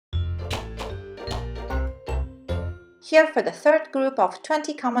Here for the third group of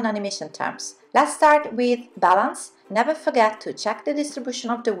 20 common animation terms. Let's start with balance. Never forget to check the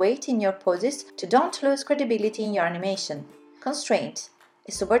distribution of the weight in your poses to don't lose credibility in your animation. Constraint.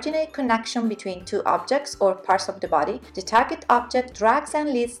 A subordinate connection between two objects or parts of the body. The target object drags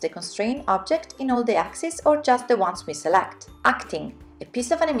and leads the constrained object in all the axes or just the ones we select. Acting. A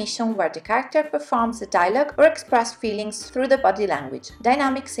piece of animation where the character performs a dialogue or expresses feelings through the body language.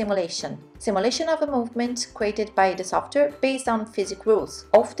 Dynamic simulation. Simulation of a movement created by the software based on physics rules,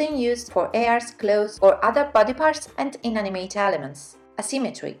 often used for hairs, clothes, or other body parts and inanimate elements.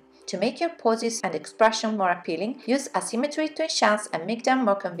 Asymmetry. To make your poses and expression more appealing, use asymmetry to enhance and make them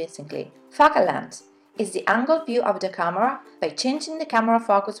more convincingly. Focal length is the angle view of the camera. By changing the camera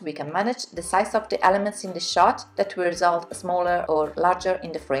focus, we can manage the size of the elements in the shot that will result smaller or larger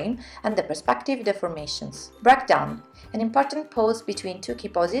in the frame and the perspective deformations. Breakdown, an important pose between two key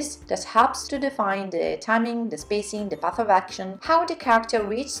poses that helps to define the timing, the spacing, the path of action, how the character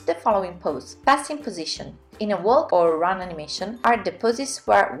reaches the following pose. Passing position. In a walk or run animation are the poses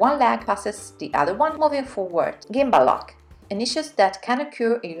where one leg passes the other one moving forward. Gimbal lock. An issue that can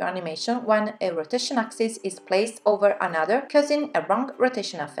occur in your animation when a rotation axis is placed over another, causing a wrong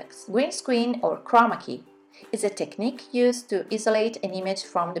rotation effect. Green screen or chroma key is a technique used to isolate an image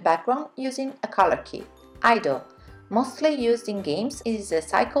from the background using a color key. Idle, mostly used in games, is a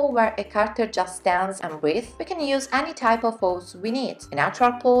cycle where a character just stands and breathes. We can use any type of pose we need, a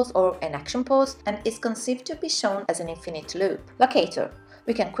natural pose or an action pose, and is conceived to be shown as an infinite loop. Locator.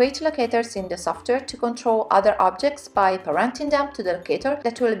 We can create locators in the software to control other objects by parenting them to the locator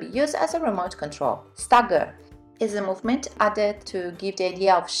that will be used as a remote control. Stagger is a movement added to give the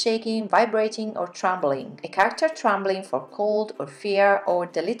idea of shaking, vibrating, or trembling. A character trembling for cold or fear, or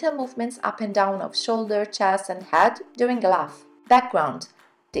the little movements up and down of shoulder, chest, and head during a laugh. Background,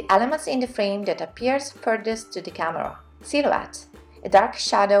 the elements in the frame that appears furthest to the camera. Silhouette, a dark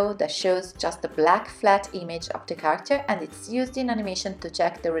shadow that shows just the black flat image of the character, and it's used in animation to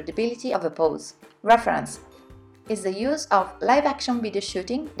check the readability of a pose. Reference is the use of live-action video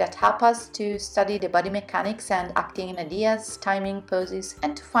shooting that help us to study the body mechanics and acting ideas, timing, poses,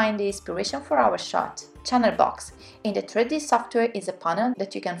 and to find the inspiration for our shot. Channel box in the 3D software is a panel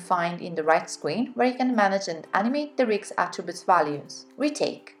that you can find in the right screen where you can manage and animate the rig's attributes values.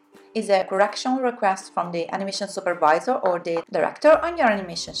 Retake is a correction request from the animation supervisor or the director on your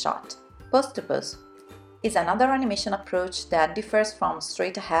animation shot. Pose-to-pose is another animation approach that differs from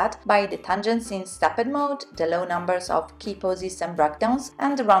straight ahead by the tangents in stepped mode, the low numbers of key poses and breakdowns,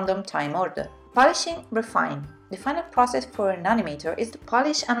 and the random time order. Polishing, refine. The final process for an animator is to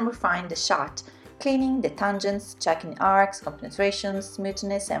polish and refine the shot, cleaning the tangents, checking arcs, compensations,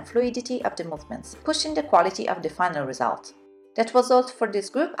 smoothness, and fluidity of the movements, pushing the quality of the final result. That was all for this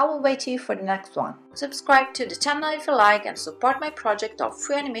group. I will wait you for the next one. Subscribe to the channel if you like and support my project of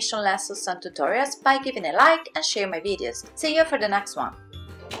free animation lessons and tutorials by giving a like and share my videos. See you for the next one.